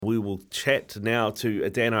we'll chat now to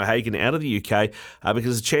Dan O'Hagan out of the UK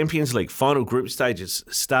because the Champions League final group stages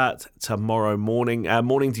start tomorrow morning.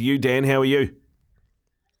 Morning to you, Dan. How are you?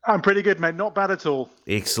 I'm pretty good, mate. Not bad at all.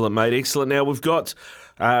 Excellent, mate. Excellent. Now, we've got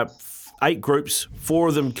 8 groups. 4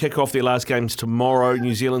 of them kick off their last games tomorrow,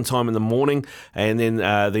 New Zealand time in the morning, and then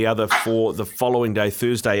the other 4 the following day,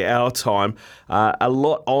 Thursday, our time. A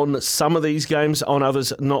lot on some of these games, on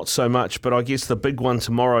others not so much, but I guess the big one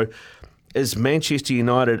tomorrow is Manchester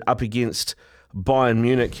United up against Bayern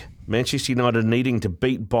Munich. Manchester United needing to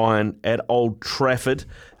beat Bayern at Old Trafford,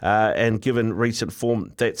 and given recent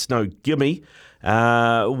form, that's no gimme.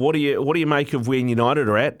 What do you make of where United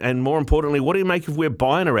are at, and more importantly, what do you make of where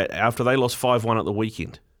Bayern are at after they lost 5-1 at the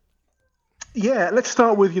weekend? Yeah, let's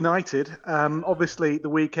start with United. Obviously, the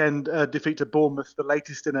weekend defeat to Bournemouth, the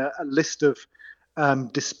latest in a list of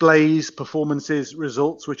displays, performances,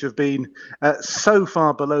 results, which have been so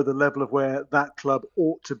far below the level of where that club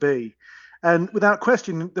ought to be. And without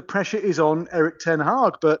question, the pressure is on Erik ten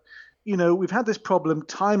Hag. But, we've had this problem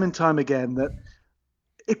time and time again that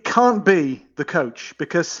it can't be the coach,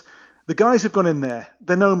 because the guys have gone in there.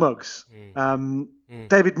 They're no mugs.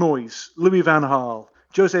 David Moyes, Louis van Gaal,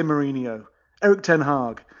 Jose Mourinho, Erik ten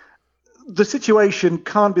Hag. The situation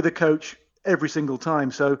can't be the coach every single time.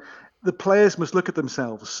 So the players must look at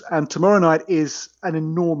themselves. And tomorrow night is an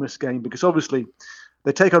enormous game because obviously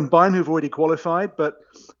they take on Bayern, who've already qualified, but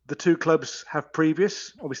the 2 clubs have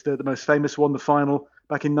previous. Obviously, the most famous won the final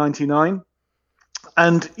back in '99.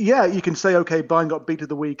 And yeah, you can say, okay, Bayern got beat at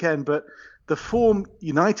the weekend, but the form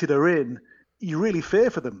United are in, you really fear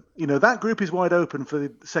for them. That group is wide open for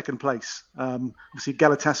the second place. Obviously,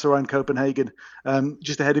 Galatasaray and Copenhagen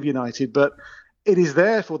just ahead of United, but it is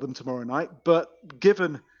there for them tomorrow night. But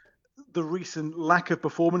given the recent lack of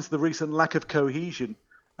performance, the recent lack of cohesion,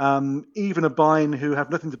 even a Bayern who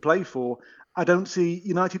have nothing to play for, I don't see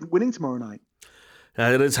United winning tomorrow night.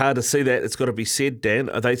 It is hard to see that, it's got to be said, Dan.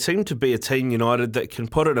 They seem to be a team, United, that can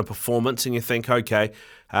put in a performance and you think, okay,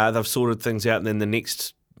 they've sorted things out, and then the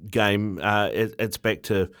next game, it's back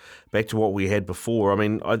to what we had before. I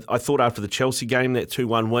mean, I thought after the Chelsea game, that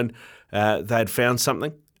 2-1 win, they had found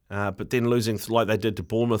something, but then losing like they did to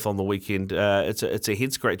Bournemouth on the weekend, it's a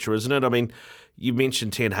head-scratcher, isn't it? I mean, you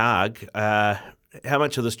mentioned Ten Hag. How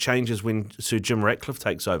much of this changes when Sir Jim Ratcliffe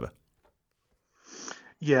takes over?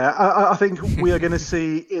 Yeah, I think we are going to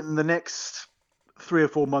see in the next 3 or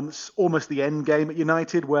 4 months almost the end game at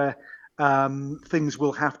United, where things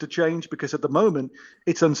will have to change, because at the moment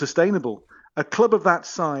it's unsustainable. A club of that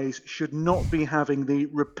size should not be having the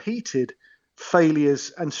repeated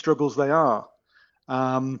failures and struggles they are.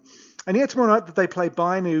 And yeah, tomorrow night that they play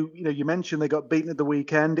Bayern, who you mentioned they got beaten at the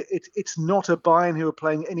weekend. It's not a Bayern who are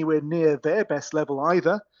playing anywhere near their best level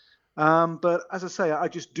either. But as I say, I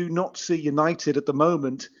just do not see United at the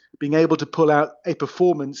moment being able to pull out a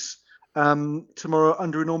performance tomorrow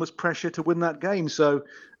under enormous pressure to win that game. So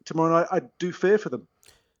tomorrow night, I do fear for them.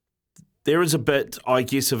 There is a bit, I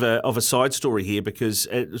guess, of a side story here, because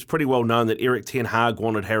it was pretty well known that Erik ten Hag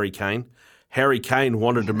wanted Harry Kane. Harry Kane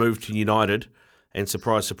wanted to move to United, and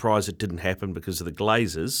surprise, surprise, it didn't happen because of the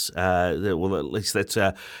Glazers. Well, at least that's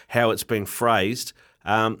how it's been phrased.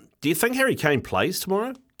 Do you think Harry Kane plays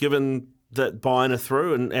tomorrow, given that Bayern are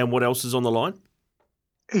through and what else is on the line?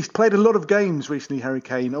 He's played a lot of games recently, Harry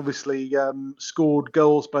Kane. Obviously scored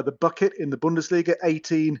goals by the bucket in the Bundesliga,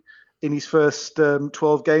 18 in his first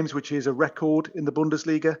 12 games, which is a record in the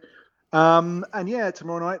Bundesliga. And yeah,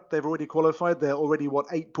 tomorrow night, they've already qualified. They're already,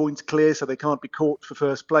 8 points clear, so they can't be caught for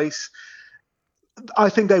first place. I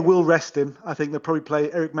think they will rest him. I think they'll probably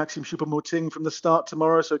play Eric Maxim Choupo-Moting from the start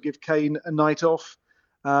tomorrow, so give Kane a night off.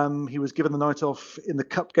 He was given the night off in the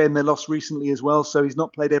cup game they lost recently as well, so he's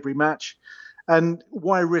not played every match. And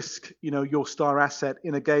why risk, your star asset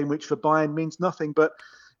in a game which for Bayern means nothing? But,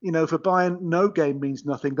 for Bayern, no game means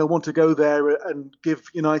nothing. They'll want to go there and give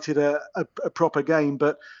United a proper game.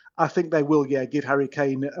 But I think they will, give Harry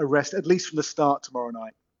Kane a rest, at least from the start tomorrow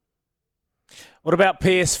night. What about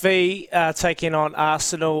PSV taking on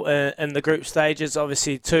Arsenal in the group stages?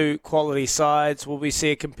 Obviously, 2 quality sides. Will we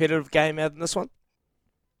see a competitive game out in this one?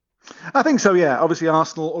 I think so, yeah. Obviously,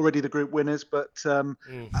 Arsenal already the group winners, but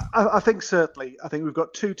I think certainly. I think we've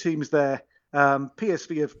got 2 teams there.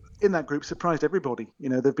 PSV have, in that group, surprised everybody.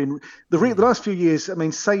 They've been the last few years. I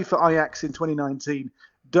mean, save for Ajax in 2019,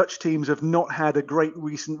 Dutch teams have not had a great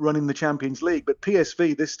recent run in the Champions League, but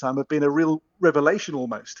PSV this time have been a real revelation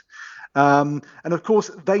almost. And of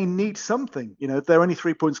course, they need something. They're only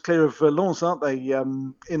 3 points clear of Lens, aren't they?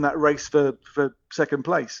 In that race for second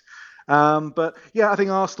place. But yeah, I think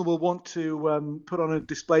Arsenal will want to put on a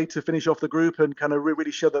display to finish off the group and kind of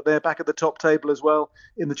really show that they're back at the top table as well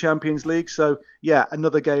in the Champions League. So yeah,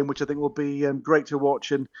 another game which I think will be great to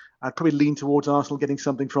watch, and I'd probably lean towards Arsenal getting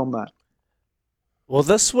something from that. Well,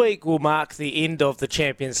 this week will mark the end of the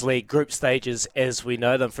Champions League group stages as we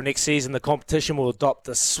know them. For next season, the competition will adopt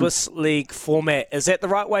the Swiss League format. Is that the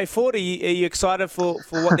right way forward? Are you excited for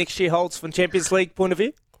what next year holds from Champions League point of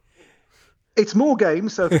view? It's more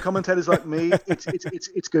games, so for commentators like me,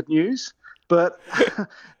 it's good news. But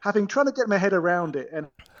having trying to get my head around it and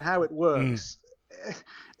how it works,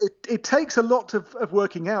 it takes a lot of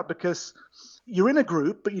working out, because you're in a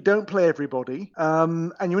group, but you don't play everybody,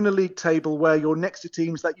 and you're in a league table where you're next to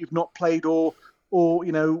teams that you've not played or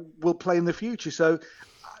will play in the future. So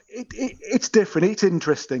it's different. It's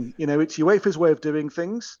interesting. It's UEFA's way of doing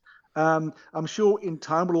things. I'm sure in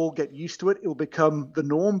time we'll all get used to it. It'll become the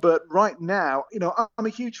norm. But right now, I'm a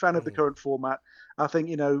huge fan of the current format. I think,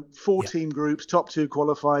 4-team groups, top 2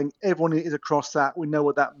 qualifying, everyone is across that. We know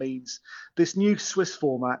what that means. This new Swiss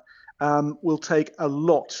format will take a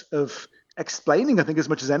lot of explaining, I think, as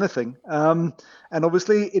much as anything. And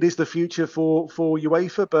obviously it is the future for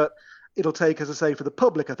UEFA, but it'll take, as I say, for the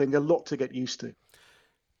public, I think, a lot to get used to.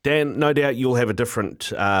 Dan, no doubt you'll have a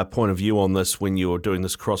different point of view on this when you're doing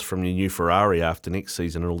this cross from your new Ferrari after next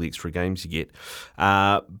season and all the extra games you get.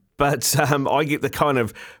 But I get the kind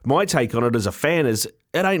of, my take on it as a fan is,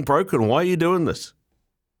 it ain't broken. Why are you doing this?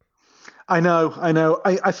 I know.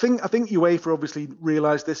 I think UEFA obviously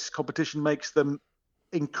realised this competition makes them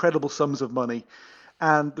incredible sums of money.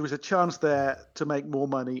 And there is a chance there to make more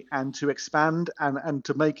money and to expand and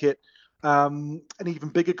to make it an even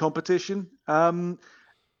bigger competition.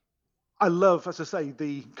 I love, as I say,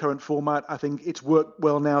 the current format. I think it's worked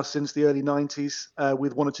well now since the early 90s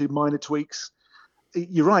with 1 or 2 minor tweaks.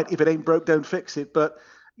 You're right, if it ain't broke, don't fix it. But,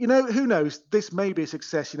 who knows? This may be a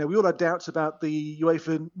success. We all had doubts about the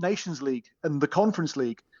UEFA Nations League and the Conference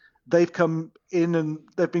League. They've come in and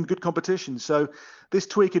they've been good competition. So this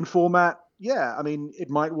tweak in format, yeah, I mean, it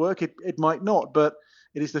might work, it might not. But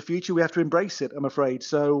it is the future. We have to embrace it, I'm afraid.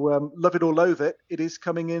 So love it or loathe it. It is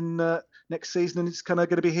coming in next season, and it's kind of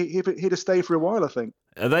going to be here to stay for a while, I think.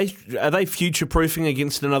 Are they future-proofing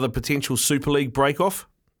against another potential Super League break-off?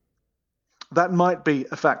 That might be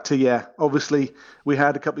a factor, yeah. Obviously, we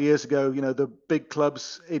had a couple of years ago, the big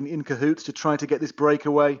clubs in cahoots to try to get this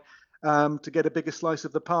breakaway, to get a bigger slice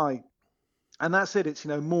of the pie. And that's it. It's,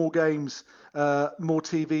 more games, more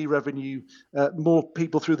TV revenue, more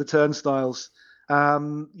people through the turnstiles.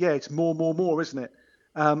 It's more, isn't it?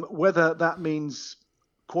 Whether that means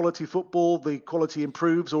quality football, the quality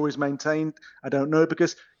improves or is maintained, I don't know.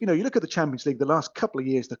 Because, you look at the Champions League, the last couple of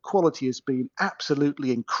years, the quality has been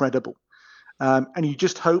absolutely incredible. And you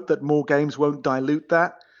just hope that more games won't dilute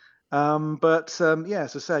that. As I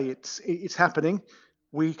say, it's happening.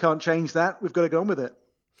 We can't change that. We've got to go on with it.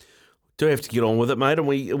 Do have to get on with it, mate, and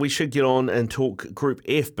we should get on and talk Group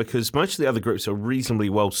F, because most of the other groups are reasonably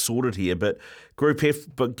well sorted here, but Group F,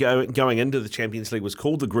 but going into the Champions League, was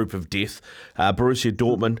called the Group of Death. Borussia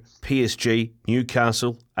Dortmund, PSG,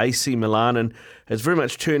 Newcastle, AC Milan, and it's very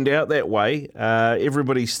much turned out that way.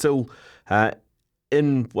 Everybody's still I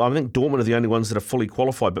think Dortmund are the only ones that are fully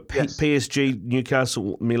qualified, but yes. PSG,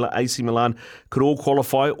 Newcastle, AC Milan could all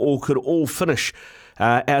qualify or could all finish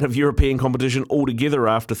out of European competition altogether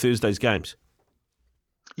after Thursday's games.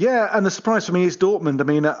 Yeah, and the surprise for me is Dortmund. I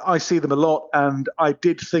mean, I see them a lot, and I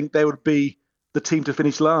did think they would be the team to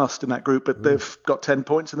finish last in that group, but they've got 10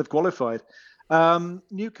 points and they've qualified.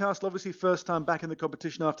 Newcastle, obviously, first time back in the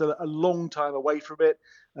competition after a long time away from it.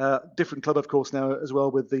 Different club, of course, now as well,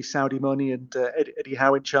 with the Saudi money and Eddie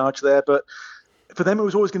Howe in charge there. But for them, it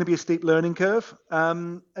was always going to be a steep learning curve.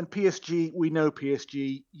 And PSG, we know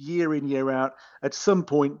PSG, year in, year out, at some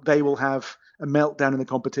point they will have a meltdown in the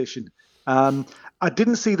competition. I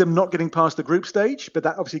didn't see them not getting past the group stage, but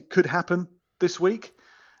that obviously could happen this week.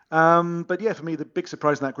 But yeah, for me, the big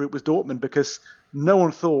surprise in that group was Dortmund, because no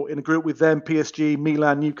one thought in a group with them, PSG,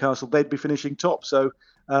 Milan, Newcastle, they'd be finishing top. So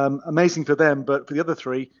amazing for them. But for the other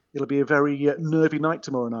three, it'll be a very nervy night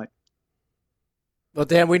tomorrow night. Well,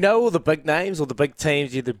 Dan, we know all the big names, all the big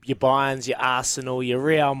teams, your Bayerns, your Arsenal, your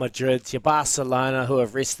Real Madrid, your Barcelona, who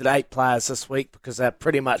have rested 8 players this week because they're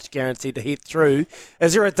pretty much guaranteed to head through.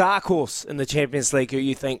 Is there a dark horse in the Champions League who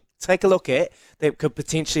you think, take a look at, that could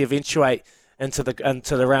potentially eventuate into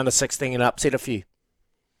the round of 16 and upset a few?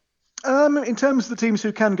 In terms of the teams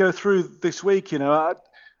who can go through this week,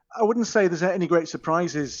 I wouldn't say there's any great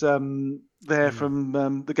surprises there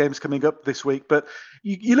from the games coming up this week. But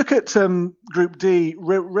you look at Group D,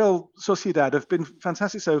 Real Sociedad have been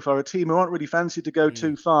fantastic so far, a team who aren't really fancied to go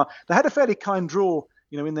too far. They had a fairly kind draw,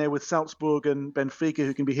 in there with Salzburg and Benfica,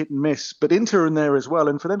 who can be hit and miss. But Inter are in there as well.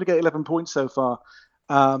 And for them to get 11 points so far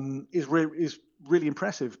is really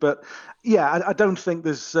impressive. But yeah, I don't think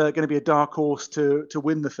there's going to be a dark horse to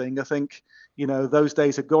win the thing. I think those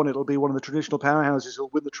days are gone. It'll be one of the traditional powerhouses who'll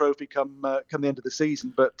win the trophy come the end of the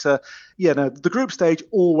season. But the group stage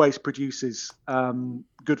always produces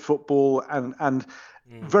good football and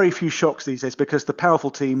very few shocks these days because the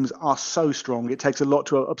powerful teams are so strong. It takes a lot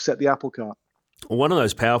to upset the apple cart. One of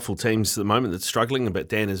those powerful teams at the moment that's struggling a bit,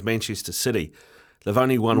 Dan, is Manchester City. They've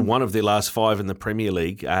only won one of their last 5 in the Premier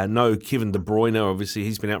League. No Kevin De Bruyne, obviously,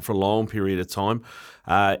 he's been out for a long period of time.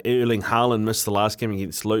 Erling Haaland missed the last game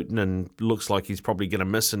against Luton and looks like he's probably going to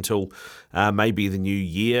miss until maybe the new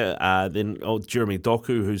year. Then Jeremy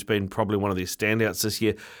Doku, who's been probably one of their standouts this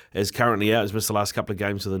year, is currently out. He's missed the last couple of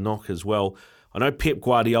games with a knock as well. I know Pep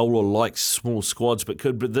Guardiola likes small squads, but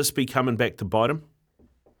could this be coming back to bite him?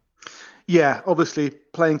 Yeah, obviously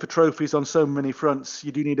playing for trophies on so many fronts,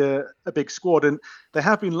 you do need a big squad. And they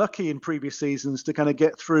have been lucky in previous seasons to kind of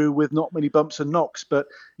get through with not many bumps and knocks. But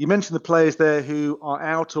you mentioned the players there who are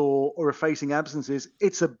out or are facing absences.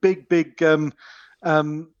 It's a big, those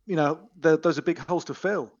are big holes to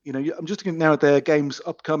fill. I'm just looking now at their games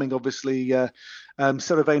upcoming, obviously.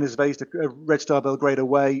 Cervena's faced a Red Star Belgrade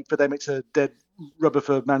away. For them, it's a dead rubber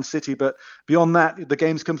for Man City. But beyond that, the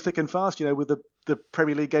games come thick and fast, with the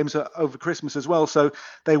Premier League games are over Christmas as well. So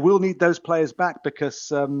they will need those players back because,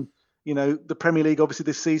 the Premier League, obviously,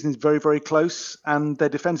 this season is very, very close. And their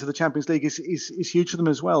defence of the Champions League is huge for them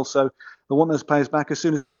as well. So they want those players back as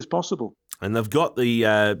soon as possible. And they've got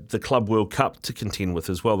the Club World Cup to contend with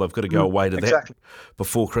as well. They've got to go away to that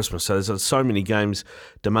before Christmas. So there's so many games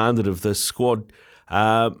demanded of this squad.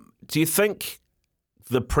 Do you think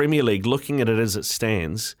the Premier League, looking at it as it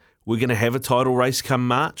stands, we're going to have a title race come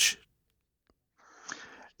March?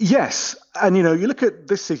 Yes. And, you look at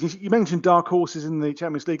this season, you mentioned dark horses in the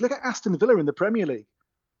Champions League. Look at Aston Villa in the Premier League.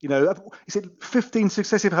 Is it 15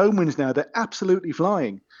 successive home wins now? They're absolutely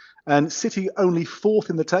flying. And City only 4th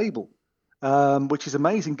in the table. Which is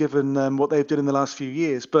amazing given what they've done in the last few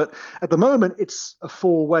years. But at the moment, it's a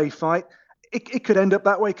 4-way fight. It could end up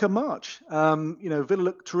that way come March. Villa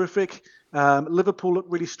look terrific. Liverpool look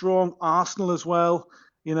really strong. Arsenal as well.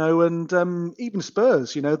 And even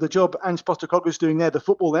Spurs. The job Ange Postecoglou's doing there, the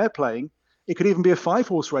football they're playing, it could even be a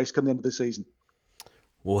 5-horse race come the end of the season.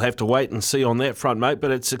 We'll have to wait and see on that front, mate,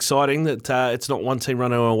 but it's exciting that it's not one team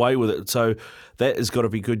running away with it, so that has got to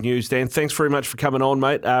be good news. Dan, thanks very much for coming on,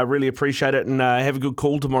 mate. Really appreciate it, and have a good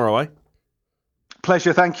call tomorrow, eh?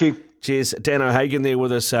 Pleasure, thank you. Cheers. Dan O'Hagan there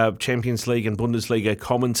with us, Champions League and Bundesliga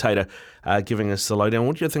commentator, giving us the lowdown.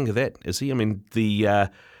 What do you think of that, Izzy? I mean,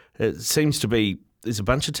 it seems to be there's a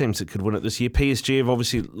bunch of teams that could win it this year. PSG have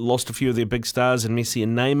obviously lost a few of their big stars in Messi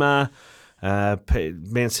and Neymar.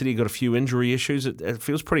 Man City got a few injury issues. It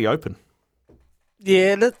feels pretty open.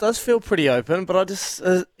 Yeah, it does feel pretty open, but I just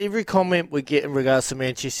every comment we get in regards to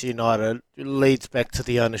Manchester United leads back to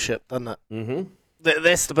the ownership, doesn't it? Mm-hmm.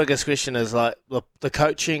 That's the biggest question is like the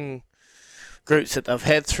coaching groups that they've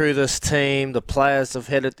had through this team, the players they've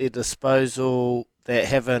had at their disposal that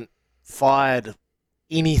haven't fired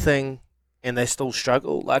anything and they still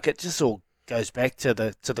struggle. Like it just all goes back to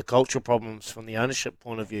the cultural problems from the ownership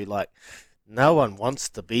point of view. Like no one wants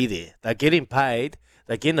to be there. They're getting paid,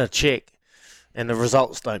 they're getting a check, and the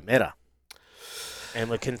results don't matter. And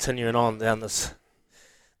we're continuing on down this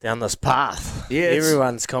path. Yeah,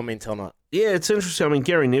 everyone's commenting on it. Yeah, it's interesting. I mean,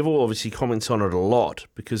 Gary Neville obviously comments on it a lot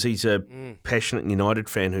because he's a passionate United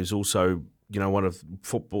fan who's also, one of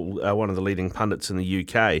the leading pundits in the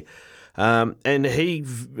UK. And he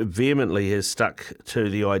vehemently has stuck to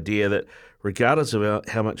the idea that regardless of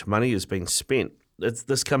how much money has been spent,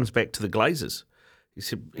 this comes back to the Glazers. He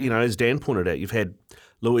said, as Dan pointed out, you've had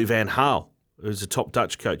Louis van Gaal, who's a top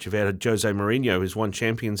Dutch coach. You've had Jose Mourinho, who's won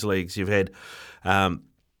Champions Leagues. You've had David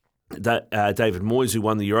Moyes, who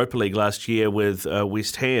won the Europa League last year with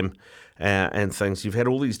West Ham and things. You've had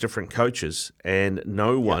all these different coaches, and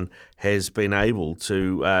no one has been able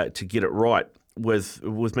to get it right with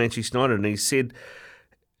Manchester United. And he said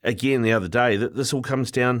again the other day that this all comes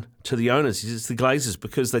down to the owners. It's the Glazers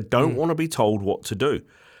because they don't want to be told what to do.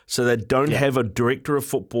 So they don't have a director of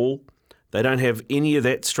football. They don't have any of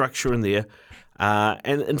that structure in there.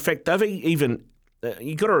 And in fact, they've even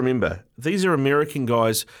you got to remember, these are American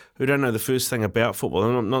guys who don't know the first thing about football.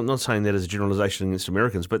 I'm not saying that as a generalisation against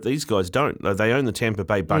Americans, but these guys don't. They own the Tampa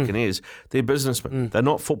Bay Buccaneers. They're businessmen. They're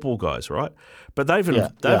not football guys, right? But they've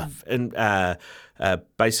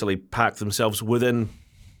basically parked themselves within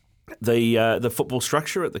the football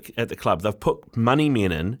structure at the club. They've put money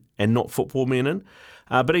men in and not football men in.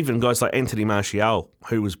 But even guys like Anthony Martial,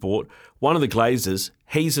 who was bought, one of the Glazers,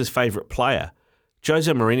 he's his favourite player.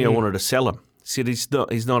 Jose Mourinho wanted to sell him. He said he's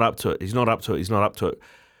not up to it. He's not up to it.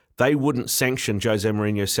 They wouldn't sanction Jose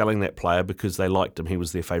Mourinho selling that player because they liked him. He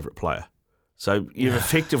was their favourite player. So you've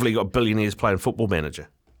effectively got billionaires playing Football Manager.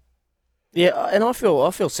 Yeah, and I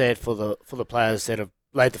feel sad for the players that have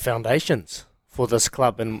laid the foundations for this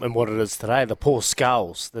club and what it is today. The Paul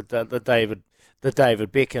Scholes, the David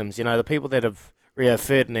Beckhams, the people that have Rio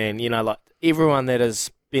Ferdinand, like everyone that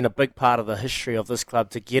has been a big part of the history of this club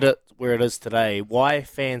to get it where it is today. Why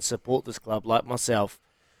fans support this club like myself?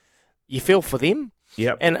 You feel for them.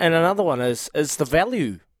 Yep. And another one is the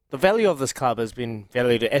value. The value of this club has been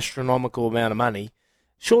valued at astronomical amount of money.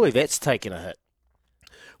 Surely that's taken a hit.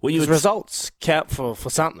 Well, Because results count for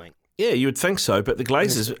something. Yeah, you would think so, but the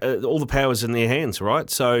Glazers, all the power's in their hands, right?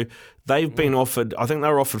 So they've been offered, I think they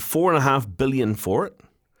were offered $4.5 billion for it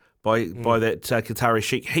by that Qatari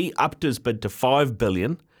sheikh. He upped his bid to $5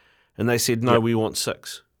 billion, and they said, no, we want $6 billion.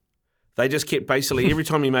 They just kept basically, every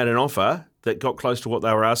time you made an offer that got close to what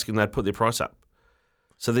they were asking, they'd put their price up.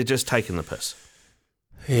 So they're just taking the piss.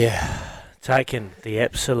 Yeah, taking the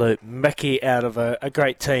absolute mickey out of a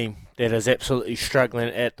great team that is absolutely struggling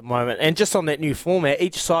at the moment. And just on that new format,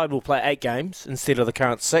 each side will play 8 games instead of the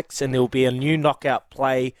current 6, and there will be a new knockout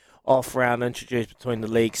play-off round introduced between the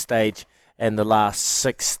league stage and the last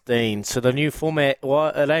 16. So the new format, well,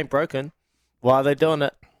 it ain't broken. Why are they doing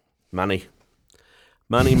it? Money,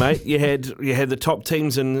 mate. You had the top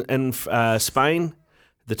teams in Spain,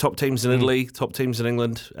 the top teams in Italy, top teams in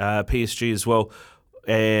England, PSG as well.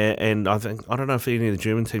 And I don't know if any of the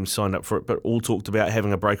German teams signed up for it, but all talked about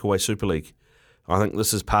having a breakaway Super League. I think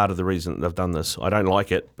this is part of the reason that they've done this. I don't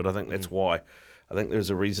like it, but I think that's why. I think there's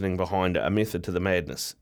a reasoning behind it, a method to the madness.